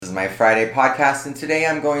is my Friday podcast, and today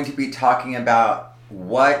I'm going to be talking about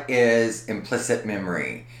what is implicit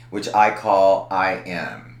memory, which I call I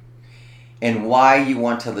am, and why you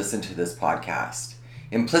want to listen to this podcast.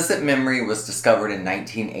 Implicit memory was discovered in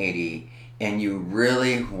 1980, and you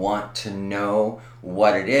really want to know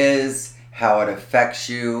what it is, how it affects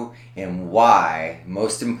you, and why,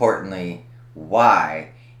 most importantly, why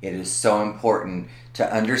it is so important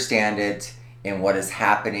to understand it and what is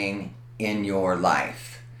happening in your life.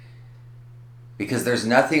 Because there's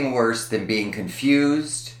nothing worse than being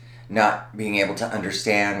confused, not being able to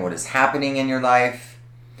understand what is happening in your life,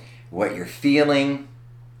 what you're feeling,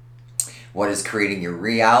 what is creating your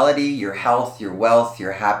reality, your health, your wealth,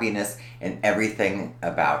 your happiness, and everything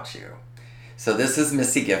about you. So this is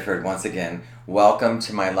Missy Gifford once again. Welcome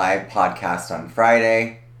to my live podcast on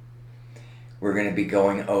Friday. We're going to be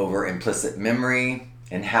going over implicit memory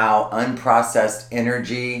and how unprocessed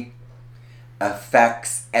energy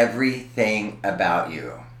affects everything about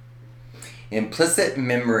you. Implicit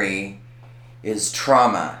memory is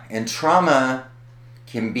trauma, and trauma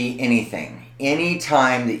can be anything. Any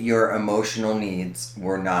time that your emotional needs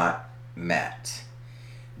were not met.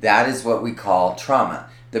 That is what we call trauma.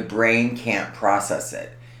 The brain can't process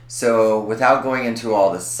it. So without going into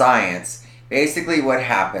all the science, basically what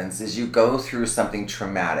happens is you go through something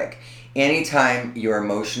traumatic. Anytime your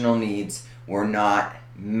emotional needs were not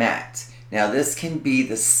met. Now this can be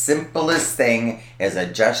the simplest thing as a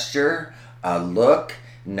gesture, a look,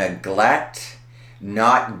 neglect,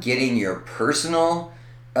 not getting your personal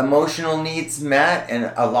emotional needs met.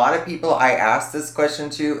 And a lot of people I ask this question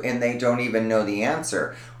to and they don't even know the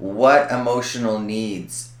answer. What emotional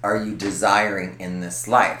needs are you desiring in this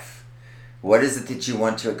life? What is it that you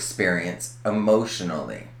want to experience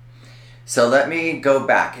emotionally? So let me go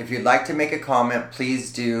back. If you'd like to make a comment,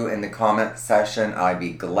 please do in the comment section. I'd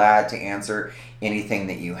be glad to answer anything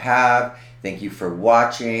that you have. Thank you for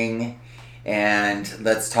watching. And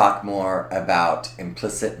let's talk more about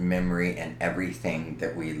implicit memory and everything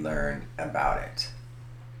that we learned about it.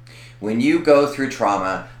 When you go through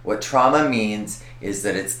trauma, what trauma means is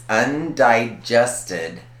that it's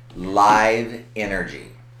undigested live energy.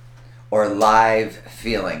 Or live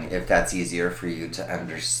feeling, if that's easier for you to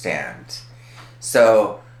understand.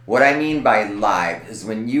 So what I mean by live is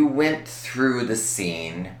when you went through the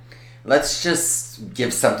scene, let's just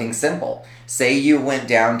give something simple. Say you went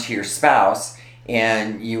down to your spouse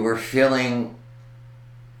and you were feeling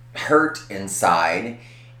hurt inside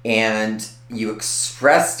and you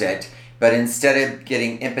expressed it, but instead of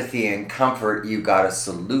getting empathy and comfort, you got a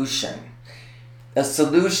solution. A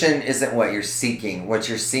solution isn't what you're seeking. What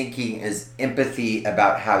you're seeking is empathy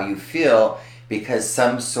about how you feel because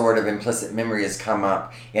some sort of implicit memory has come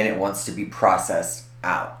up and it wants to be processed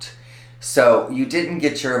out. So you didn't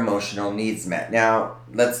get your emotional needs met. Now,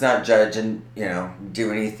 let's not judge and,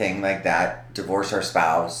 do anything like that, divorce our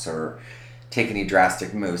spouse or take any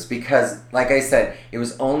drastic moves because, like I said, it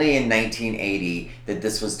was only in 1980 that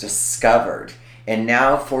this was discovered. And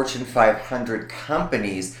now Fortune 500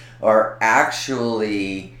 companies are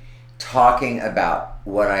actually talking about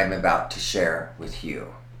what I'm about to share with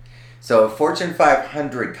you. So if Fortune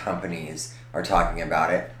 500 companies are talking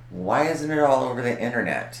about it, why isn't it all over the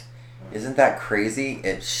internet? Isn't that crazy?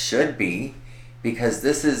 It should be, because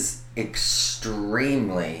this is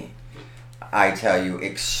extremely, I tell you,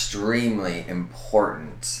 extremely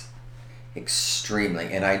important.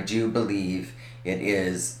 Extremely. And I do believe it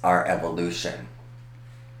is our evolution.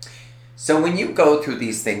 So when you go through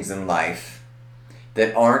these things in life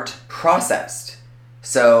that aren't processed,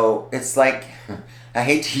 so it's like, I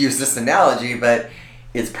hate to use this analogy, but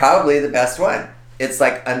it's probably the best one. It's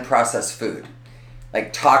like unprocessed food,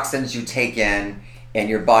 like toxins you take in and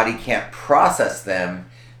your body can't process them,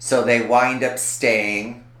 so they wind up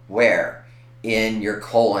staying where? In your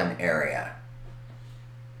colon area.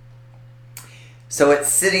 So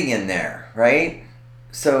it's sitting in there, right?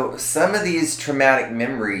 So some of these traumatic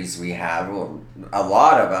memories we have, well, a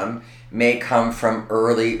lot of them may come from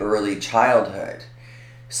early childhood.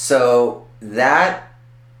 So that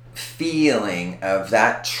feeling of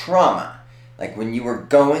that trauma, like when you were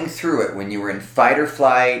going through it, when you were in fight or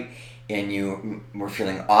flight and you were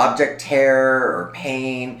feeling object terror or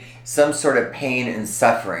pain, some sort of pain and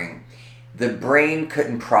suffering, the brain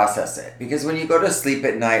couldn't process it. Because when you go to sleep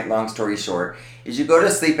at night, long story short, is you go to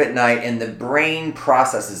sleep at night and the brain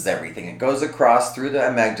processes everything. It goes across through the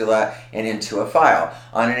amygdala and into a file.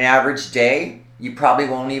 On an average day, you probably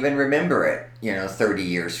won't even remember it, 30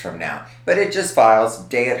 years from now. But it just files,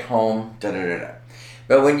 day at home, da-da-da-da.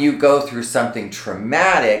 But when you go through something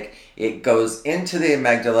traumatic, it goes into the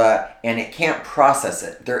amygdala and it can't process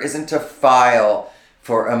it. There isn't a file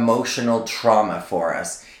for emotional trauma for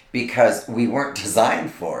us because we weren't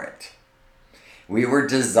designed for it. We were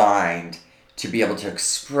designed to be able to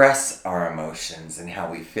express our emotions and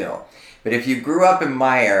how we feel. But if you grew up in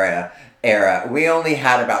my era, we only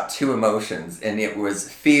had about 2 emotions, and it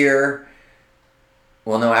was fear.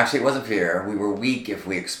 Well, no, actually it wasn't fear. We were weak if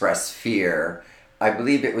we expressed fear. I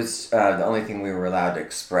believe it was the only thing we were allowed to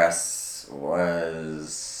express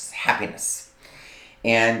was happiness.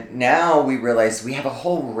 And now we realize we have a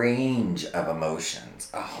whole range of emotions,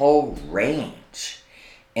 a whole range.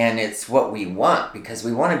 And it's what we want because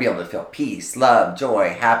we want to be able to feel peace, love, joy,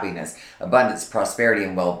 happiness, abundance, prosperity,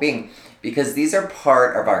 and well-being because these are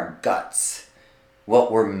part of our guts,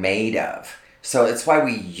 what we're made of. So it's why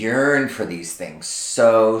we yearn for these things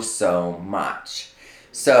so much.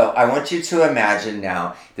 So I want you to imagine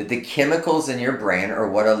now that the chemicals in your brain are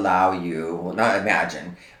what allow you, well, not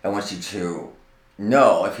imagine, I want you to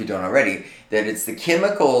know, if you don't already, that it's the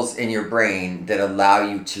chemicals in your brain that allow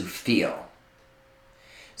you to feel.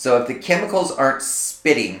 So if the chemicals aren't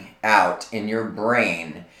spitting out in your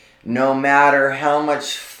brain, no matter how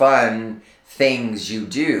much fun things you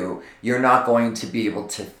do, you're not going to be able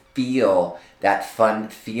to feel that fun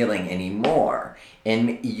feeling anymore.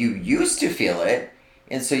 And you used to feel it,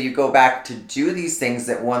 and so you go back to do these things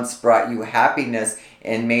that once brought you happiness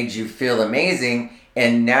and made you feel amazing,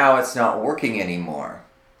 and now it's not working anymore.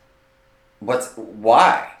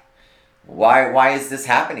 Why? Why is this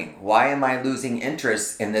happening? Why am I losing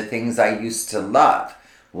interest in the things I used to love?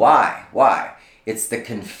 Why? It's the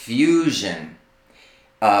confusion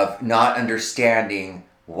of not understanding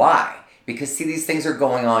why. Because see, these things are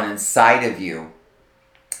going on inside of you.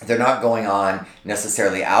 They're not going on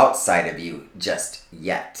necessarily outside of you just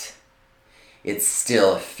yet. It's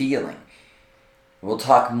still a feeling. We'll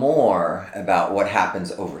talk more about what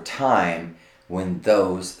happens over time when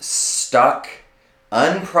those stuck,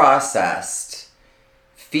 unprocessed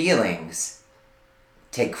feelings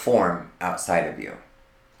take form outside of you.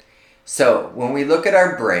 So when we look at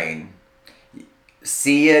our brain,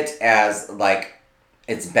 see it as like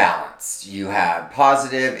it's balanced. You have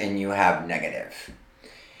positive and you have negative.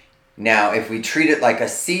 Now, if we treat it like a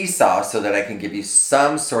seesaw so that I can give you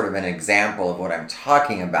some sort of an example of what I'm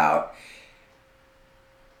talking about,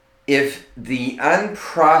 if the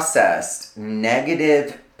unprocessed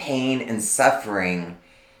negative pain and suffering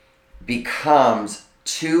becomes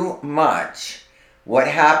too much, what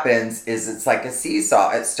happens is it's like a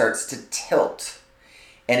seesaw. It starts to tilt,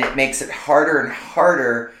 and it makes it harder and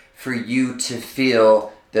harder for you to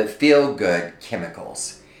feel the feel-good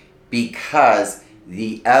chemicals because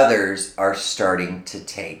the others are starting to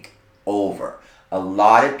take over. A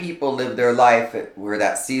lot of people live their life where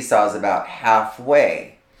that seesaw is about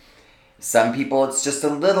halfway. Some people it's just a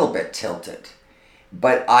little bit tilted.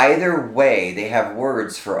 But either way, they have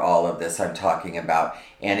words for all of this I'm talking about.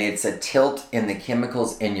 And it's a tilt in the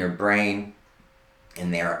chemicals in your brain,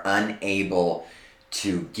 and they're unable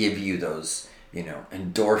to give you those,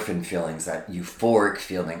 endorphin feelings, that euphoric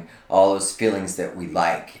feeling, all those feelings that we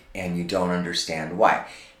like, and you don't understand why.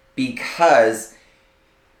 Because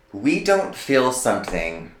we don't feel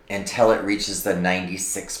something until it reaches the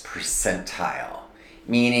 96th percentile,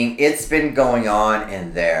 meaning it's been going on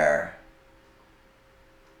in there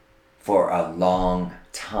for a long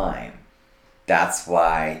time. That's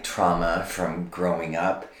why trauma from growing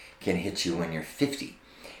up can hit you when you're 50.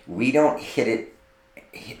 We don't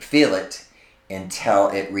feel it until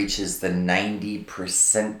it reaches the 90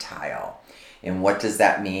 percentile. And what does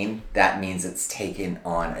that mean? That means it's taken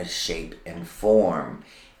on a shape and form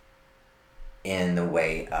in the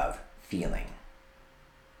way of feeling.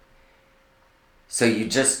 So you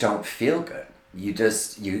just don't feel good. You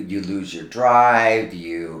lose your drive.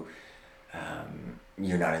 You're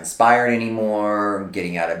not inspired anymore.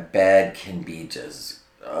 Getting out of bed can be just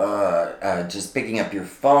picking up your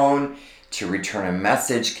phone to return a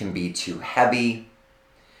message can be too heavy.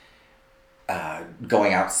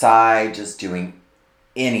 Going outside, just doing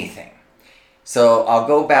anything. So I'll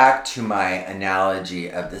go back to my analogy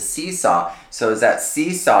of the seesaw. So as that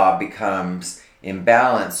seesaw becomes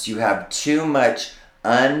imbalanced, you have too much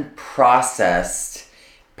unprocessed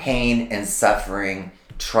pain and suffering,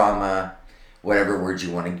 trauma, whatever word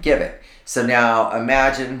you want to give it. So now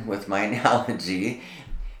imagine with my analogy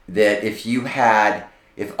that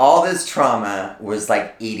if all this trauma was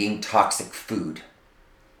like eating toxic food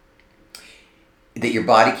that your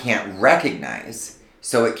body can't recognize,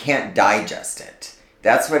 so it can't digest it.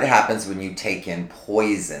 That's what happens when you take in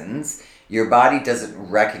poisons. Your body doesn't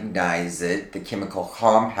recognize it, the chemical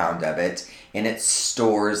compound of it, and it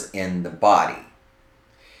stores in the body.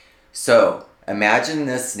 So Imagine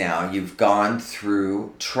this now. You've gone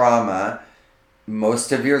through trauma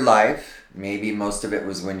most of your life. Maybe most of it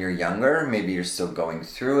was when you're younger. Maybe you're still going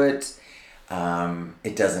through it.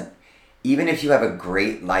 It doesn't, even if you have a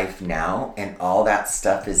great life now and all that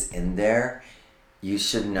stuff is in there, you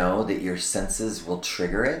should know that your senses will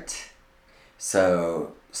trigger it.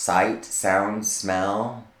 So sight, sound,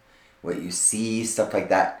 smell, what you see, stuff like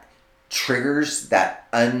that, triggers that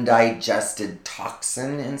undigested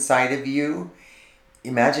toxin inside of you.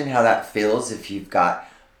 Imagine how that feels if you've got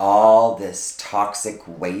all this toxic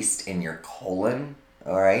waste in your colon,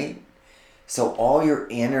 all right? So all your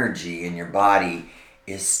energy in your body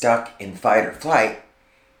is stuck in fight or flight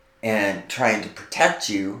and trying to protect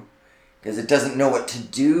you because it doesn't know what to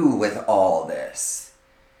do with all this.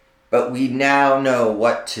 But we now know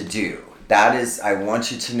what to do. That is, I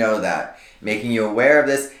want you to know that. Making you aware of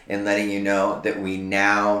this and letting you know that we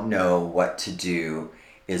now know what to do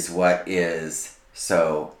is what is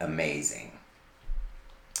so amazing.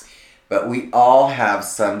 But we all have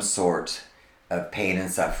some sort of pain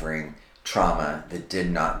and suffering, trauma that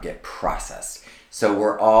did not get processed. So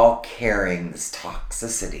we're all carrying this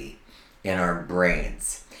toxicity in our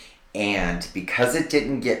brains. And because it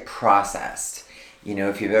didn't get processed,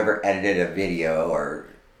 if you've ever edited a video or,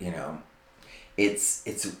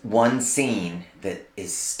 it's one scene that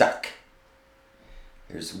is stuck.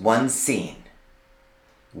 There's one scene.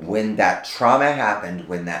 When that trauma happened,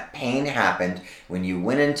 when that pain happened, when you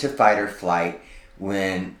went into fight or flight,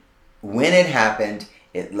 when it happened,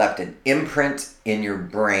 it left an imprint in your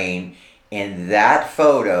brain, and that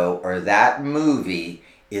photo or that movie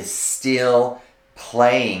is still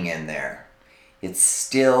playing in there. It's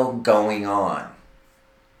still going on.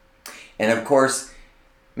 And of course,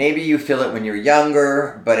 maybe you feel it when you're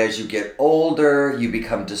younger, but as you get older, you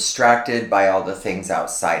become distracted by all the things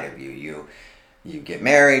outside of you. You get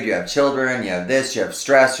married, you have children, you have this, you have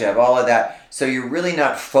stress, you have all of that. So you're really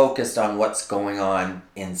not focused on what's going on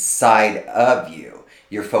inside of you.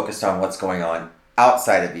 You're focused on what's going on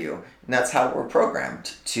outside of you. And that's how we're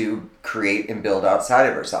programmed to create and build outside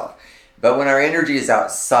of ourselves. But when our energy is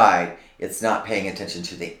outside, it's not paying attention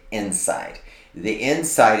to the inside. The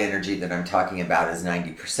inside energy that I'm talking about is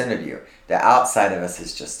 90% of you. The outside of us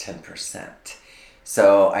is just 10%.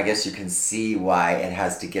 So I guess you can see why it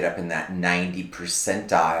has to get up in that 90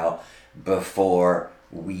 percentile before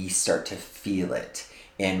we start to feel it.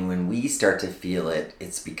 And when we start to feel it,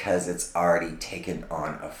 it's because it's already taken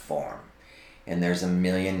on a form. And there's a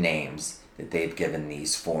million names that they've given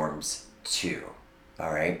these forms to.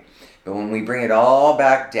 All right? But when we bring it all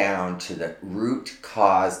back down to the root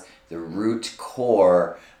cause, the root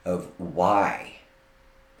core of why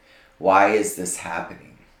is this happening?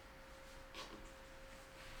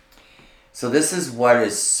 So this is what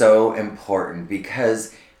is so important,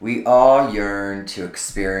 because we all yearn to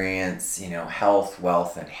experience, health,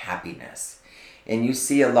 wealth, and happiness. And you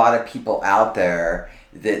see a lot of people out there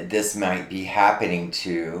that this might be happening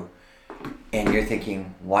to, and you're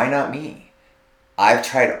thinking, why not me? I've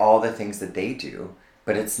tried all the things that they do,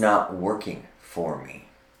 but it's not working for me.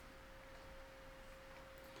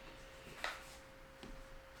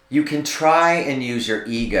 You can try and use your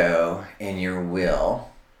ego and your will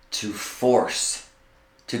to force,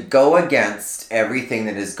 to go against everything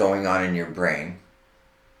that is going on in your brain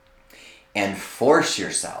and force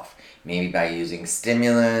yourself, maybe by using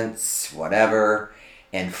stimulants, whatever,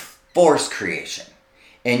 and force creation.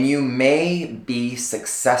 And you may be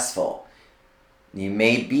successful. You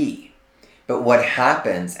may be. But what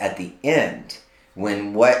happens at the end,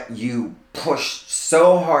 when what you pushed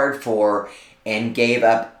so hard for and gave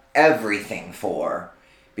up everything for,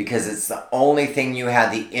 because it's the only thing you had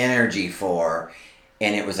the energy for,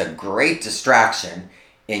 and it was a great distraction,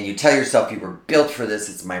 and you tell yourself you were built for this,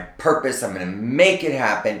 it's my purpose, I'm going to make it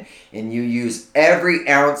happen, and you use every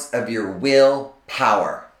ounce of your will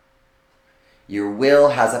power. Your will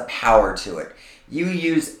has a power to it. You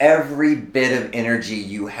use every bit of energy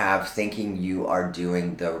you have thinking you are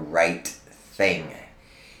doing the right thing.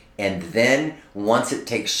 And then, once it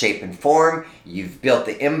takes shape and form, you've built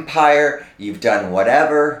the empire, you've done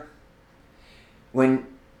whatever. But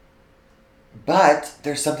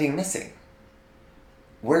there's something missing.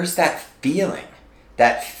 Where's that feeling?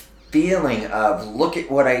 That feeling of, look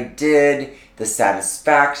at what I did, the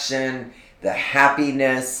satisfaction, the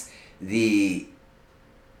happiness, the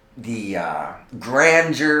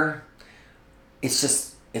grandeur.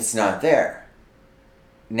 It's not there.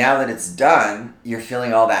 Now that it's done, you're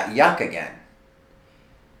feeling all that yuck again.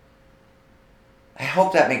 I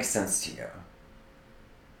hope that makes sense to you.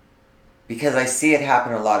 Because I see it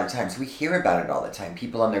happen a lot of times. We hear about it all the time.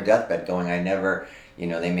 People on their deathbed going, I never,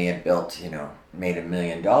 they may have built, made $1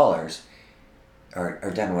 million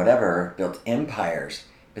or done whatever, built empires,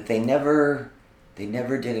 but they never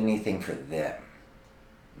did anything for them.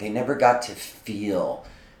 They never got to feel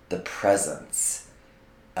the presence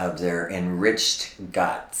of their enriched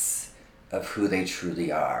guts of who they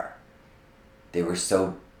truly are. They were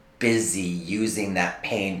so busy using that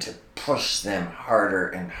pain to push them harder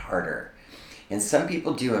and harder. And some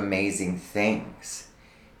people do amazing things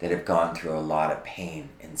that have gone through a lot of pain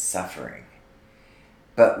and suffering.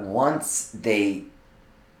 But once they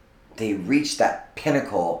reach that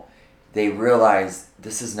pinnacle, they realize,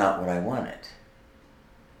 this is not what I wanted.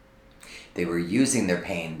 They were using their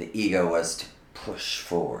pain. The ego was to push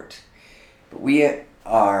forward. But we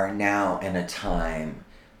are now in a time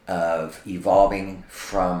of evolving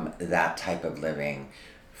from that type of living,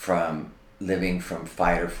 from living from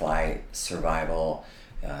fight or flight, survival,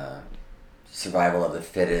 survival of the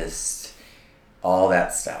fittest, all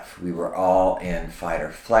that stuff. We were all in fight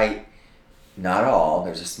or flight. Not all.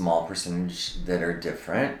 There's a small percentage that are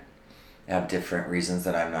different, have different reasons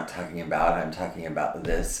that I'm not talking about. I'm talking about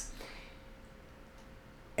this.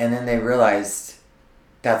 And then they realized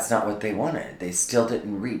that's not what they wanted. They still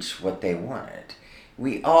didn't reach what they wanted.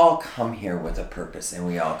 We all come here with a purpose, and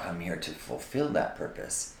we all come here to fulfill that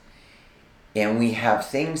purpose. And we have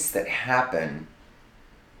things that happen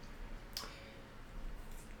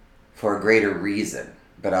for a greater reason.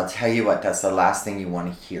 But I'll tell you what, that's the last thing you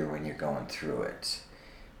want to hear when you're going through it.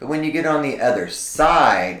 But when you get on the other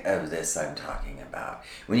side of this I'm talking about,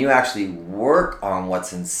 when you actually work on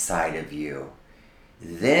what's inside of you,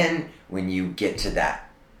 then when you get to that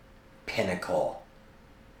pinnacle,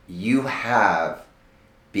 you have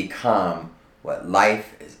become what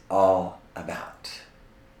life is all about.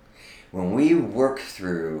 When we work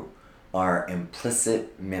through our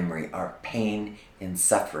implicit memory, our pain and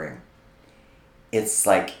suffering, it's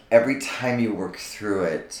like every time you work through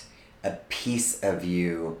it, a piece of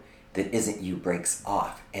you that isn't you breaks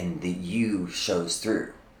off and the you shows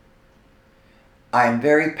through. I'm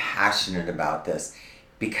very passionate about this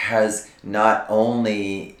because not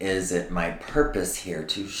only is it my purpose here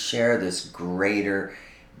to share this greater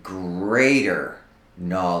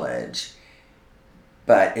knowledge,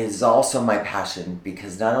 but it is also my passion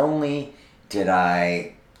because not only did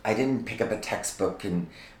I didn't pick up a textbook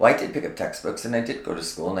I did pick up textbooks and I did go to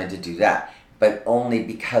school and I did do that, but only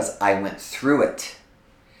because I went through it.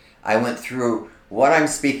 I went through what I'm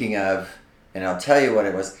speaking of, and I'll tell you what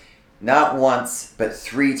it was, not once, but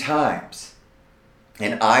 3 times.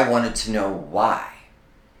 And I wanted to know why.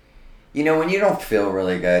 You know, when you don't feel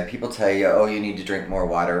really good, people tell you, oh, you need to drink more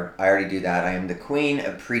water. I already do that. I am the queen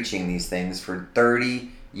of preaching these things for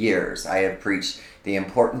 30 years. I have preached the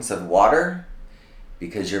importance of water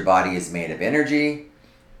because your body is made of energy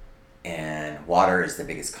and water is the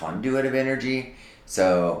biggest conduit of energy.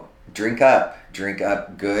 So drink up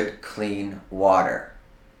good, clean water.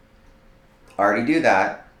 I already do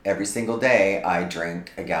that. Every single day I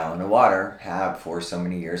drink a gallon of water, have for so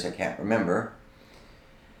many years I can't remember.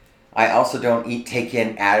 I also don't take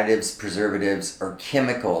in additives, preservatives, or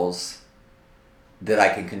chemicals that I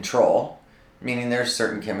can control. Meaning there's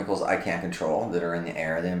certain chemicals I can't control that are in the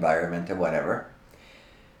air, the environment, or whatever.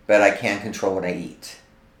 But I can control what I eat.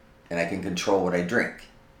 And I can control what I drink.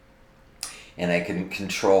 And I can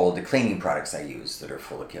control the cleaning products I use that are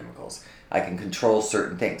full of chemicals. I can control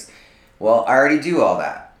certain things. Well, I already do all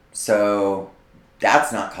that. So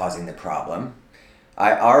that's not causing the problem.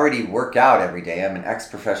 I already work out every day. I'm an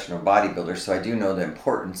ex-professional bodybuilder, so I do know the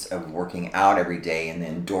importance of working out every day and the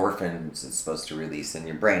endorphins it's supposed to release in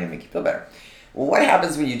your brain and make you feel better. Well, what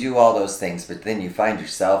happens when you do all those things, but then you find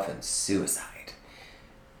yourself in suicide?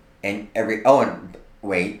 And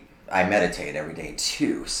wait, I meditate every day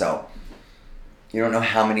too. So you don't know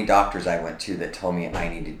how many doctors I went to that told me I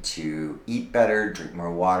needed to eat better, drink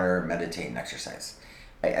more water, meditate, and exercise.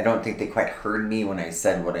 I don't think they quite heard me when I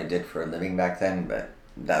said what I did for a living back then, but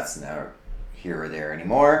that's not here or there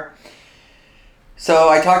anymore. So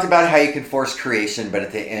I talked about how you can force creation, but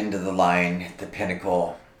at the end of the line, at the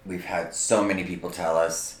pinnacle, we've had so many people tell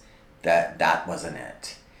us that that wasn't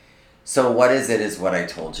it. So what is it is what I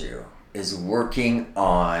told you, is working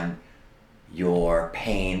on your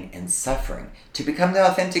pain and suffering to become the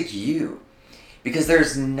authentic you. Because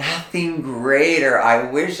there's nothing greater. I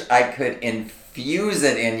wish I could infuse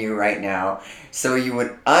it in you right now so you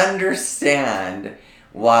would understand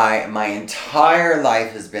why my entire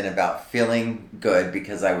life has been about feeling good,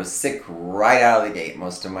 because I was sick right out of the gate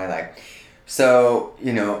most of my life. So,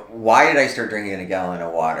 why did I start drinking a gallon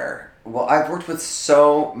of water? Well, I've worked with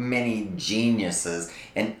so many geniuses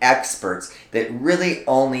and experts that really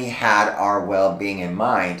only had our well-being in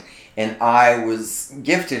mind. And I was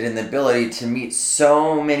gifted in the ability to meet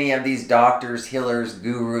so many of these doctors, healers,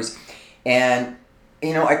 gurus. And,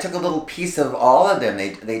 I took a little piece of all of them.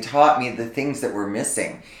 They taught me the things that were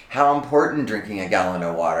missing, how important drinking a gallon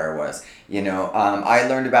of water was. I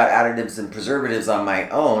learned about additives and preservatives on my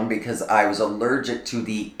own because I was allergic to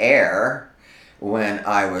the air when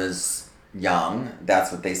I was young.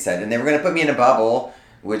 That's what they said. And they were going to put me in a bubble,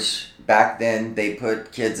 which back then they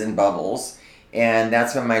put kids in bubbles. And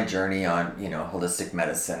that's when my journey on, holistic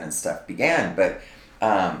medicine and stuff began. But,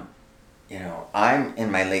 I'm in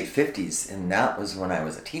my late 50s, and that was when I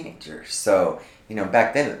was a teenager. So,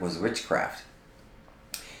 back then it was witchcraft.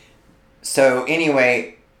 So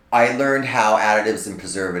anyway, I learned how additives and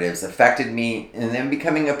preservatives affected me. And then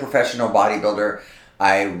becoming a professional bodybuilder,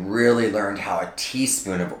 I really learned how a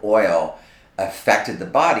teaspoon of oil affected the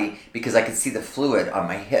body because I could see the fluid on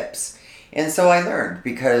my hips. And so I learned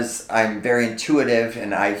because I'm very intuitive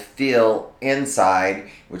and I feel inside,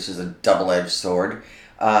 which is a double-edged sword.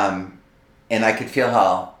 And I could feel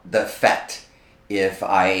how the effect, if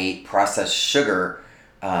I ate processed sugar,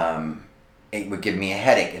 it would give me a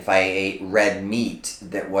headache. If I ate red meat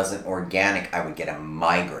that wasn't organic, I would get a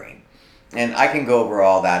migraine. And I can go over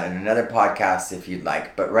all that in another podcast if you'd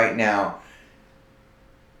like. But right now,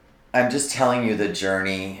 I'm just telling you the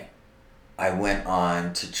journey I went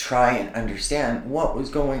on to try and understand what was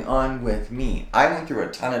going on with me. I went through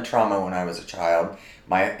a ton of trauma when I was a child.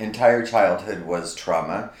 My entire childhood was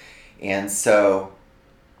trauma. And so,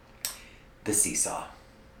 the seesaw.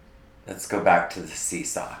 Let's go back to the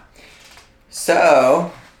seesaw.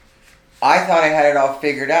 So, I thought I had it all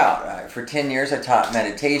figured out. For 10 years, I taught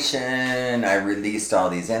meditation. I released all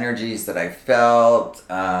these energies that I felt,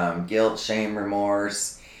 guilt, shame,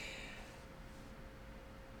 remorse.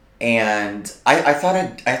 And I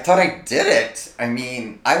thought I did it. I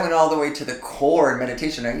mean, I went all the way to the core in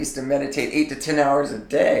meditation. I used to meditate 8 to 10 hours a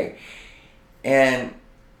day. And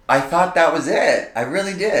I thought that was it. I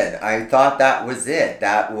really did. I thought that was it.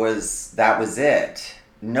 That was it.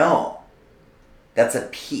 No. That's a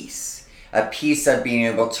piece. A piece of being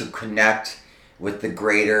able to connect with the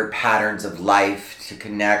greater patterns of life, to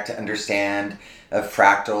connect, to understand of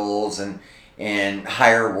fractals and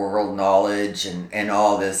higher world knowledge and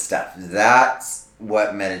all this stuff. That's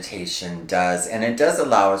what meditation does. And it does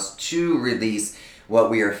allow us to release what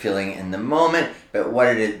we are feeling in the moment. But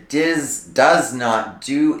what it does not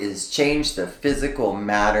do is change the physical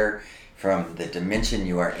matter from the dimension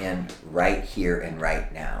you are in right here and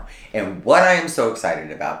right now. And what I am so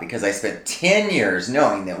excited about, because I spent 10 years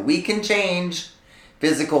knowing that we can change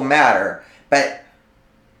physical matter, but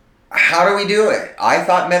how do we do it? I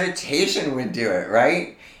thought meditation would do it,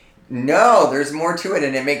 right? No, there's more to it,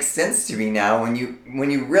 and it makes sense to me now when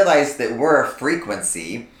you realize that we're a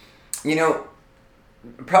frequency.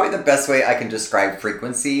 Probably the best way I can describe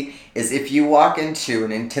frequency is if you walk into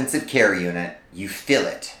an intensive care unit, you feel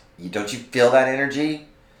it. Don't you feel that energy?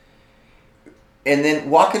 And then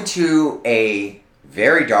walk into a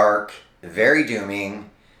very dark, very dooming,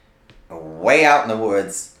 way out in the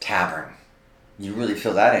woods tavern. You really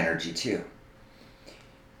feel that energy too.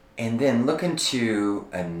 And then look into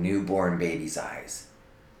a newborn baby's eyes.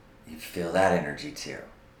 You feel that energy too.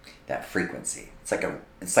 That frequency. It's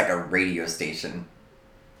like a radio station.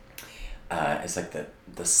 It's like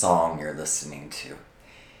the song you're listening to.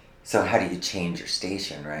 So how do you change your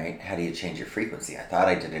station, right? How do you change your frequency? I thought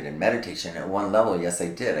I did it in meditation. At one level, yes, I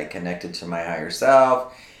did. I connected to my higher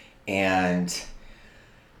self.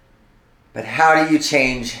 But how do you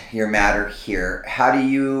change your matter here? How do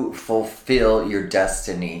you fulfill your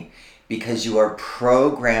destiny? Because you are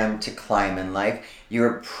programmed to climb in life.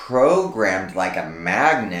 You're programmed like a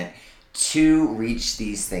magnet to reach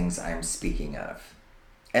these things I'm speaking of.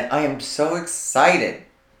 And I am so excited.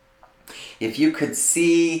 If you could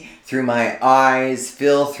see through my eyes,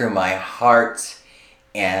 feel through my heart,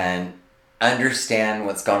 and understand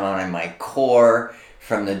what's going on in my core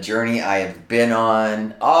from the journey I have been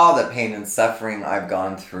on, all the pain and suffering I've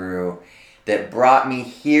gone through that brought me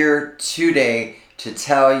here today to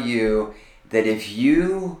tell you that if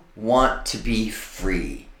you want to be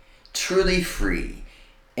free, truly free,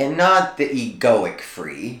 and not the egoic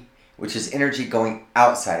free, which is energy going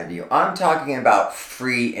outside of you. I'm talking about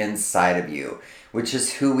free inside of you, which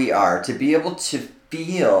is who we are. To be able to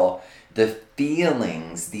feel the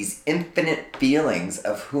feelings, these infinite feelings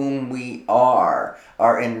of whom we are,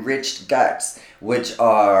 our enriched guts, which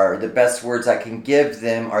are, the best words I can give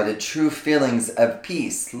them, are the true feelings of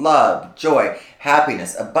peace, love, joy,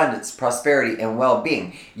 happiness, abundance, prosperity, and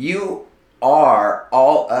well-being. You are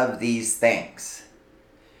all of these things.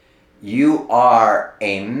 You are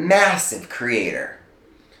a massive creator.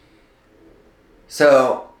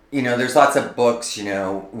 So, there's lots of books,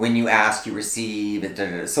 when you ask, you receive.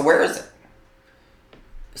 So where is it?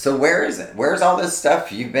 So where is it? Where's all this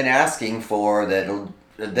stuff you've been asking for that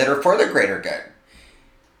are for the greater good?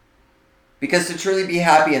 Because to truly be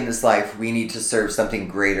happy in this life, we need to serve something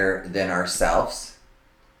greater than ourselves.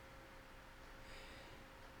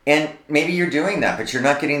 And maybe you're doing that, but you're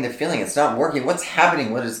not getting the feeling. It's not working. What's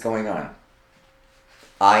happening? What is going on?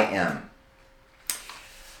 I am.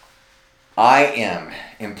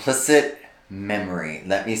 Implicit memory.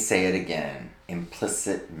 Let me say it again.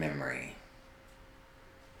 Implicit memory.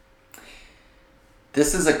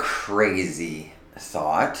 This is a crazy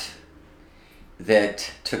thought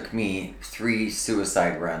that took me 3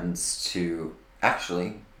 suicide runs to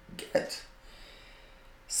actually get.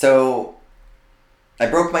 So, I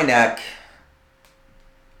broke my neck.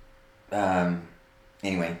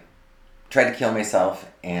 Anyway, tried to kill myself,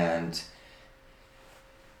 and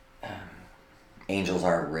angels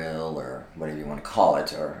aren't real, or whatever you want to call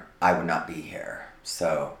it, or I would not be here.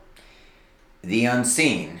 So, the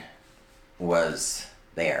unseen was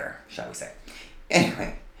there, shall we say.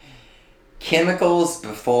 Anyway, chemicals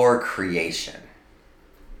before creation.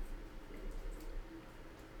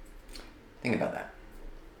 Think about that.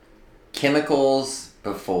 Chemicals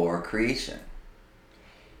before creation.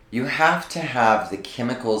 You have to have the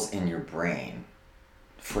chemicals in your brain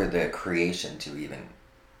for the creation to even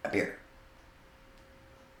appear.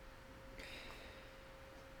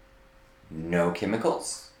 No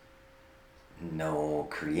chemicals, no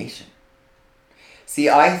creation. See,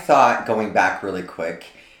 I thought, going back really quick,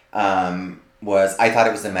 I thought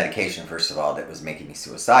it was the medication, first of all, that was making me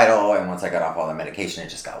suicidal. And once I got off all the medication, it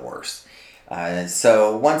just got worse.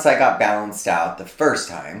 So once I got balanced out the first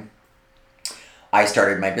time, I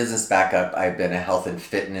started my business back up. I've been a health and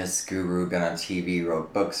fitness guru, been on TV,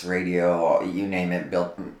 wrote books, radio, you name it,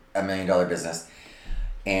 built $1 million business,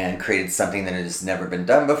 and created something that has never been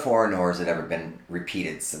done before, nor has it ever been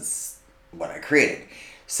repeated since what I created.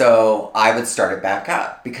 So I would start it back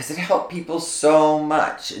up because it helped people so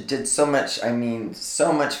much. It did so much,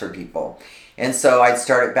 so much for people. And so I'd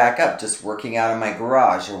start it back up, just working out in my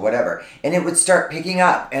garage or whatever. And it would start picking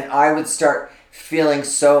up, and I would start feeling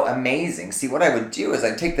so amazing. See, what I would do is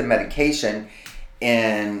I'd take the medication,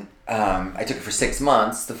 and I took it for 6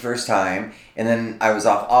 months the first time, and then I was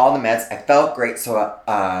off all the meds. I felt great, so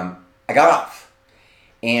I got off.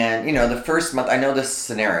 And, the first month, I know this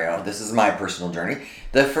scenario. This is my personal journey.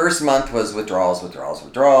 The first month was withdrawals,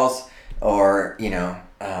 or,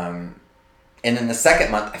 and then the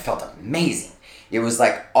second month, I felt amazing. It was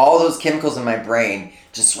like all those chemicals in my brain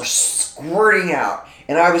just were squirting out.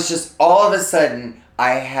 And I was just, all of a sudden,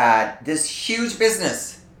 I had this huge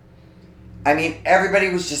business. Everybody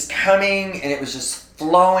was just coming, and it was just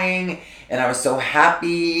flowing, and I was so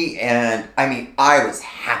happy. And, I was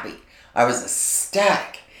happy. I was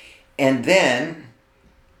ecstatic. And then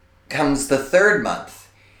comes the third month.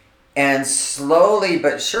 And slowly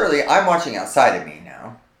but surely, I'm watching outside of me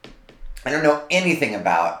now. I don't know anything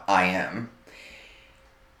about I am.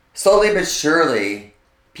 Slowly but surely,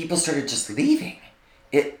 people started just leaving.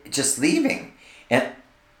 And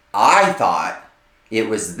I thought it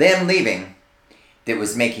was them leaving that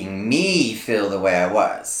was making me feel the way I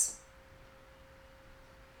was.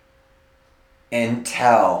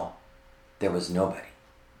 Until there was nobody.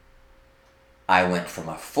 I went from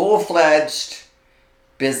a full-fledged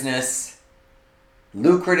business,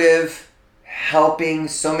 lucrative, helping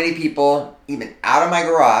so many people, even out of my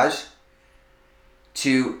garage,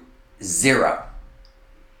 to 0.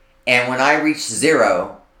 And when I reached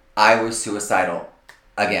 0, I was suicidal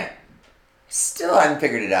again. Still hadn't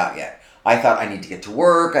figured it out yet. I thought I need to get to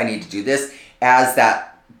work, I need to do this. As that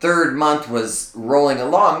third month was rolling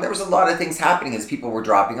along, there was a lot of things happening as people were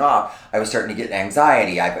dropping off. I was starting to get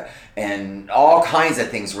anxiety, and all kinds of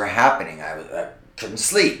things were happening. I couldn't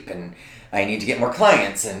sleep, and I need to get more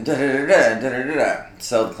clients, and da-da-da-da.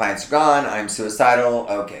 So the clients are gone, I'm suicidal,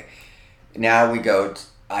 okay. Now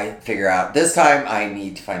I figure out this time I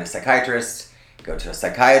need to find a psychiatrist, go to a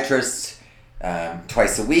psychiatrist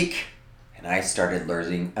twice a week, and I started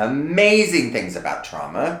learning amazing things about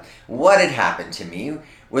trauma. What had happened to me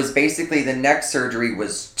was basically the neck surgery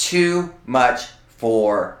was too much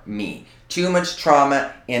for me. Too much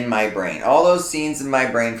trauma in my brain. All those scenes in my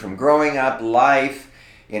brain from growing up, life,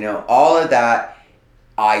 all of that,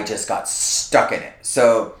 I just got stuck in it.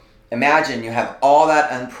 So imagine you have all that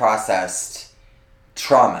unprocessed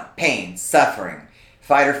trauma, pain, suffering,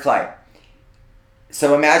 fight or flight.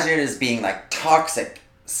 So imagine it as being like toxic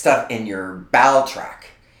stuff in your bowel tract.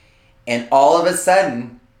 And all of a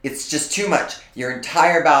sudden, it's just too much. Your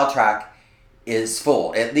entire bowel tract is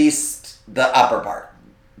full. At least the upper part.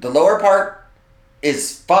 The lower part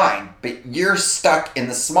is fine, but you're stuck in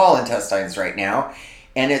the small intestines right now,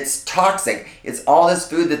 and it's toxic. It's all this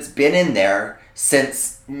food that's been in there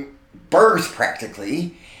since birth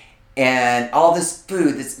practically, and all this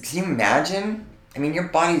food that's, can you imagine? I mean, your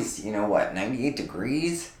body's, 98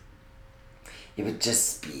 degrees? It would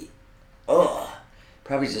just be,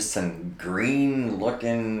 probably just some green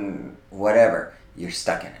looking whatever. You're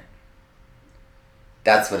stuck in it.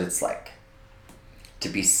 That's what it's like to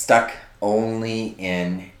be stuck only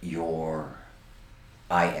in your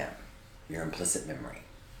I am, your implicit memory.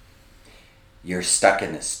 You're stuck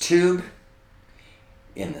in this tube,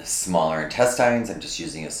 in the smaller intestines. I'm just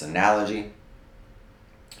using this analogy.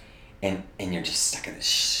 And you're just stuck in this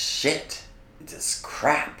shit, this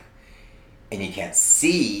crap. And you can't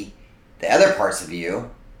see the other parts of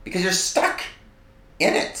you because you're stuck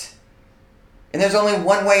in it. And there's only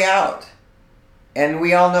one way out. And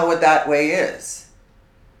we all know what that way is.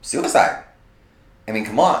 Suicide. I mean,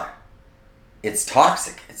 come on. It's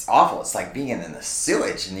toxic. It's awful. It's like being in the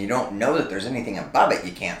sewage and you don't know that there's anything above it.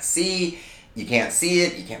 You can't see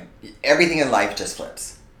it. Everything in life just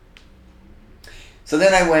flips. So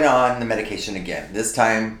then I went on the medication again. This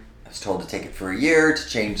time I was told to take it for a year to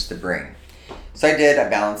change the brain. So I did. I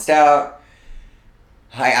balanced out.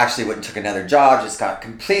 I actually went and took another job. Just got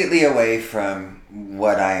completely away from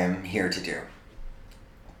what I am here to do.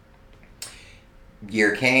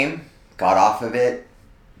 Year came. Got off of it.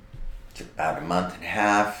 Took about a month and a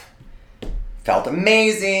half. Felt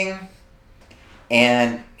amazing.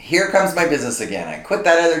 And here comes my business again. I quit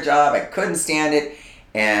that other job. I couldn't stand it.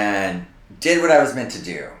 And did what I was meant to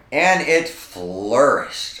do. And it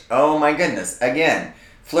flourished. Oh my goodness. Again.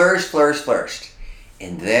 Flourished.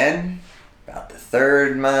 And then, about the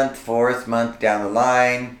third month, fourth month down the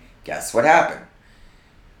line, guess what happened?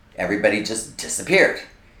 Everybody just disappeared.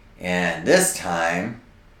 And this time,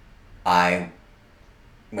 I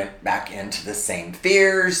went back into the same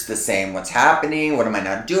fears, the same what's happening, what am I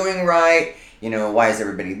not doing right, why is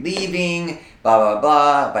everybody leaving, blah, blah,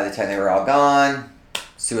 blah. By the time they were all gone,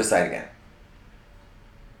 suicide again.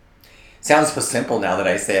 Sounds so simple now that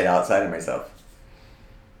I say it outside of myself.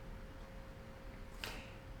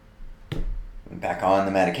 Went back on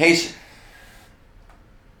the medication.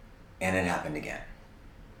 And it happened again.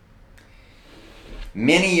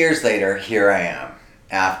 Many years later, here I am,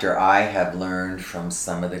 after I have learned from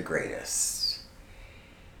some of the greatest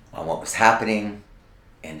on what was happening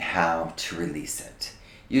and how to release it.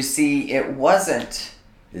 You see, it wasn't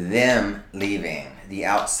them leaving the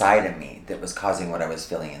outside of me that was causing what I was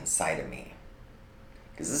feeling inside of me.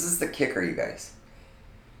 Because this is the kicker, you guys.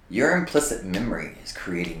 Your implicit memory is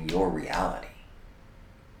creating your reality.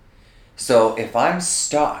 So if I'm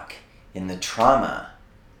stuck in the trauma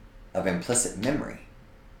of implicit memory,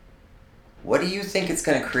 what do you think it's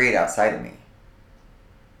going to create outside of me?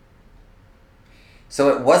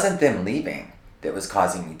 So it wasn't them leaving that was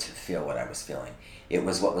causing me to feel what I was feeling. It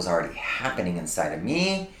was what was already happening inside of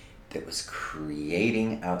me that was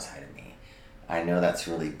creating outside of me. I know that's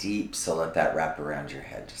really deep, so let that wrap around your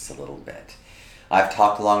head just a little bit. I've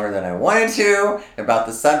talked longer than I wanted to about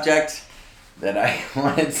the subject that I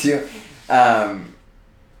wanted to.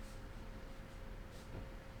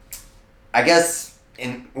 I guess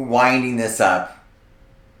in winding this up,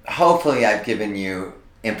 hopefully I've given you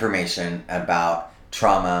information about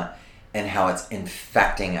trauma and how it's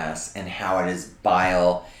infecting us and how it is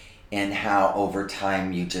bile and how over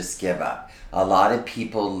time you just give up. A lot of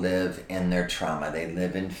people live in their trauma. They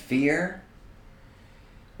live in fear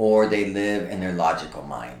or they live in their logical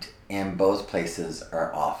mind. And both places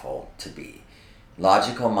are awful to be.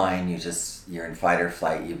 Logical mind, you're in fight or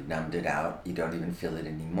flight, you've numbed it out. You don't even feel it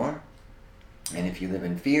anymore. And if you live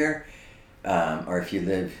in fear, or if you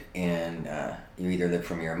live in, you either live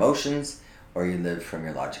from your emotions or you live from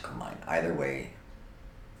your logical mind. Either way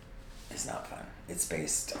is not fun. It's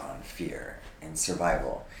based on fear and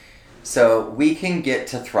survival. So we can get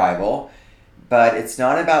to thrival, but it's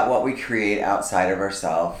not about what we create outside of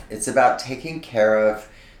ourselves. It's about taking care of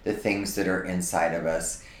the things that are inside of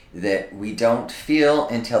us that we don't feel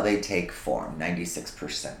until they take form, 96th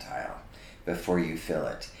percentile, before you feel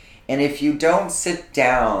it. And if you don't sit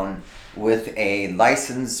down with a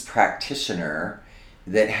licensed practitioner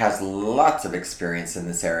that has lots of experience in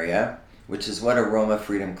this area, which is what Aroma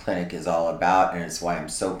Freedom Clinic is all about, and it's why I'm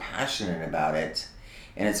so passionate about it,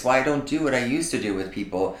 and it's why I don't do what I used to do with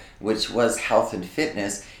people, which was health and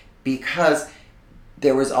fitness, because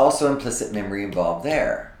there was also implicit memory involved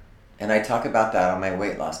there. And I talk about that on my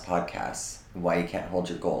weight loss podcasts, why you can't hold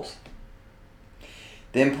your goals.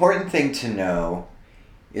 The important thing to know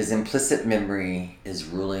is implicit memory is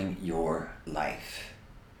ruling your life.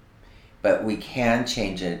 But we can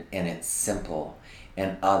change it, and it's simple.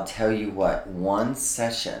 And I'll tell you what, one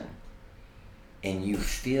session and you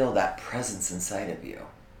feel that presence inside of you.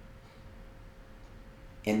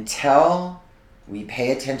 Until we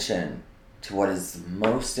pay attention to what is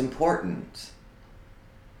most important,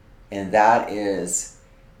 and that is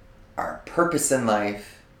our purpose in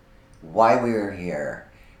life, why we are here,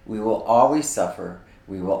 we will always suffer,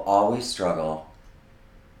 we will always struggle,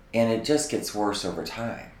 and it just gets worse over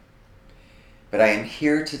time. But I am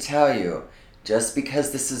here to tell you, just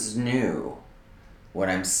because this is new, what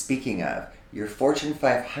I'm speaking of, your Fortune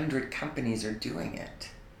 500 companies are doing it.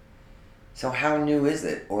 So how new is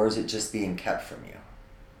it? Or is it just being kept from you?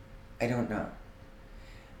 I don't know.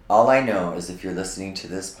 All I know is if you're listening to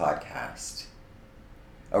this podcast,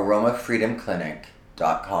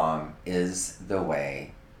 aromafreedomclinic.com is the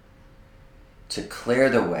way to clear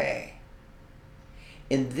the way.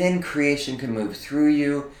 And then creation can move through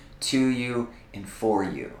you, to you, and for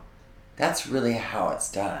you. That's really how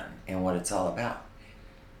it's done and what it's all about.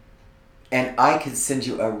 And I could send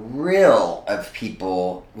you a reel of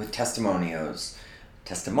people with testimonials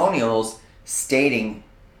stating,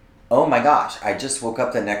 oh my gosh, I just woke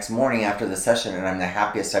up the next morning after the session and I'm the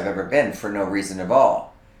happiest I've ever been for no reason at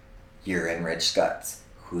all. You're enriched guts,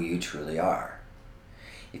 who you truly are.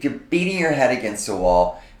 If you're beating your head against a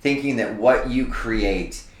wall, thinking that what you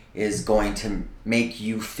create is going to make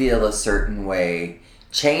you feel a certain way,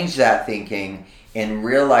 change that thinking and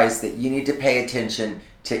realize that you need to pay attention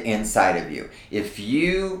to inside of you. If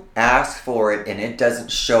you ask for it and it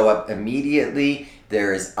doesn't show up immediately,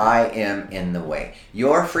 there is I am in the way.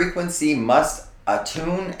 Your frequency must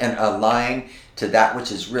attune and align to that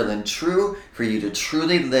which is real and true for you to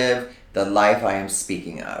truly live the life I am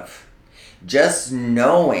speaking of. Just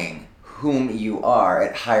knowing whom you are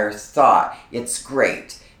at higher thought, it's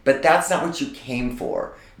great, but that's not what you came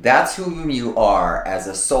for. That's who you are as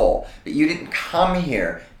a soul. But you didn't come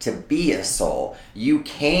here to be a soul. You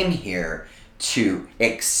came here to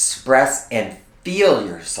express and feel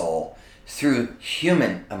your soul through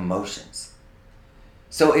human emotions.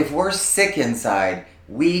 So if we're sick inside,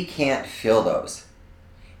 we can't feel those.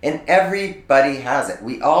 And everybody has it.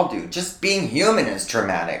 We all do. Just being human is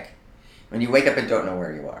traumatic when you wake up and don't know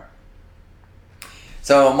where you are.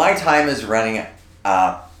 So my time is running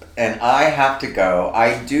up. And I have to go.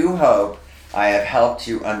 I do hope I have helped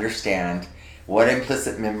you understand what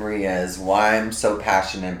implicit memory is, why I'm so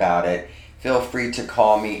passionate about it. Feel free to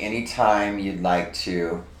call me anytime you'd like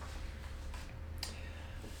to.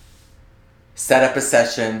 Set up a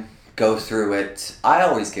session, go through it. I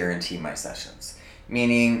always guarantee my sessions.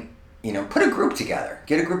 Meaning, put a group together.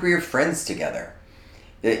 Get a group of your friends together.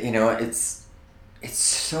 It's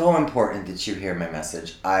so important that you hear my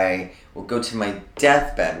message. I will go to my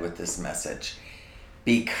deathbed with this message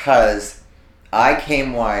because I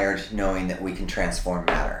came wired knowing that we can transform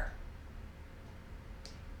matter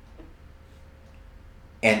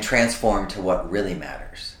and transform to what really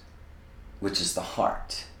matters, which is the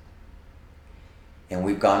heart. And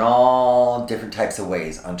we've gone all different types of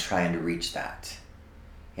ways on trying to reach that.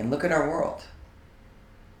 And look at our world.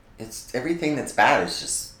 It's everything that's bad is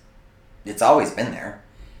just, it's always been there.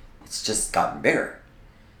 It's just gotten bigger,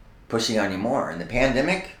 pushing on you more. And the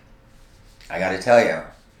pandemic, I got to tell you,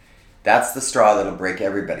 that's the straw that'll break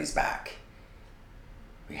everybody's back.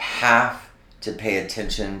 We have to pay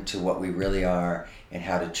attention to what we really are and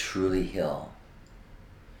how to truly heal.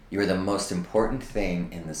 You are the most important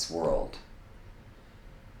thing in this world.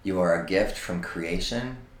 You are a gift from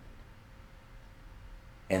creation,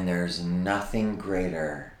 and there's nothing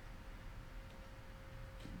greater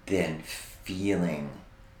than feeling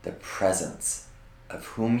the presence of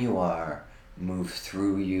whom you are move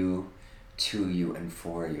through you, to you, and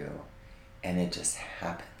for you. And it just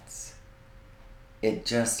happens. It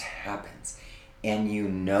just happens. And you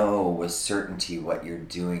know with certainty what you're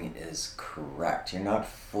doing is correct. You're not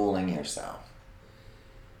fooling yourself.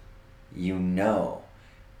 You know.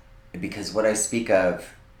 Because what I speak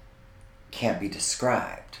of can't be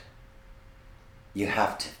described. You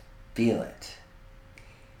have to feel it.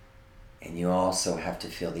 And you also have to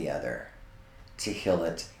feel the other to heal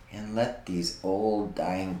it and let these old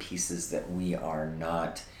dying pieces that we are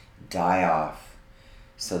not die off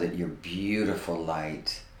so that your beautiful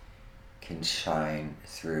light can shine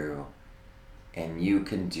through and you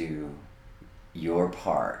can do your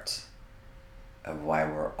part of why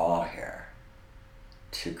we're all here,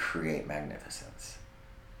 to create magnificence.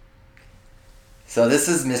 So this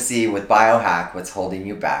is Missy with Biohack, What's Holding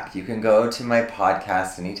You Back. You can go to my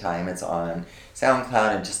podcast anytime. It's on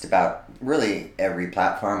SoundCloud and just about really every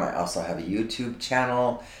platform. I also have a YouTube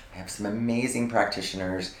channel. I have some amazing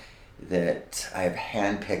practitioners that I have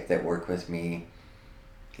handpicked that work with me.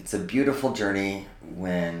 It's a beautiful journey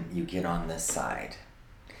when you get on this side.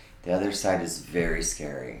 The other side is very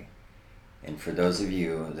scary. And for those of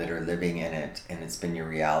you that are living in it and it's been your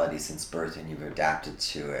reality since birth and you've adapted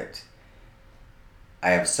to it,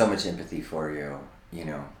 I have so much empathy for you. You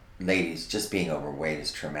know, ladies, just being overweight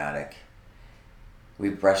is traumatic.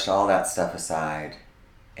 We've brushed all that stuff aside,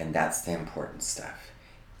 and that's the important stuff.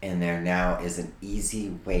 And there now is an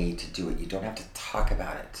easy way to do it. You don't have to talk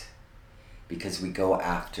about it because we go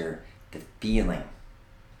after the feeling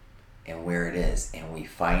and where it is, and we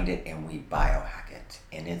find it and we biohack it,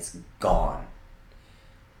 and it's gone.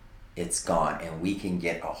 It's gone, and we can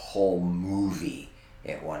get a whole movie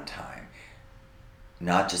at one time.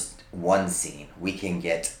 Not just one scene. We can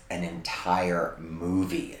get an entire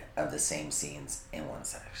movie of the same scenes in one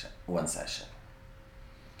session.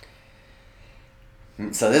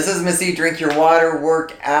 So this is Missy. Drink your water,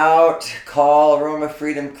 work out, call Aroma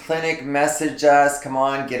Freedom Clinic, message us. Come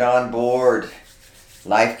on, get on board.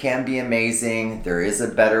 Life can be amazing. There is a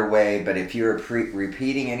better way, but if you're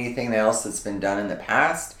repeating anything else that's been done in the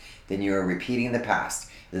past, then you're repeating the past.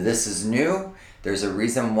 This is new. There's a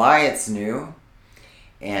reason why it's new.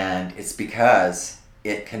 And it's because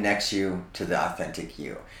it connects you to the authentic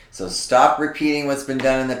you. So stop repeating what's been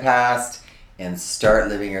done in the past and start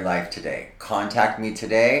living your life today. Contact me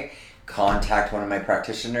today. Contact one of my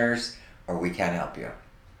practitioners, or we can't help you.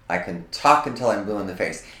 I can talk until I'm blue in the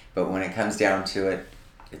face, but when it comes down to it,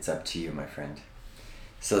 it's up to you, my friend.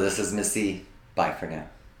 So this is Missy. Bye for now.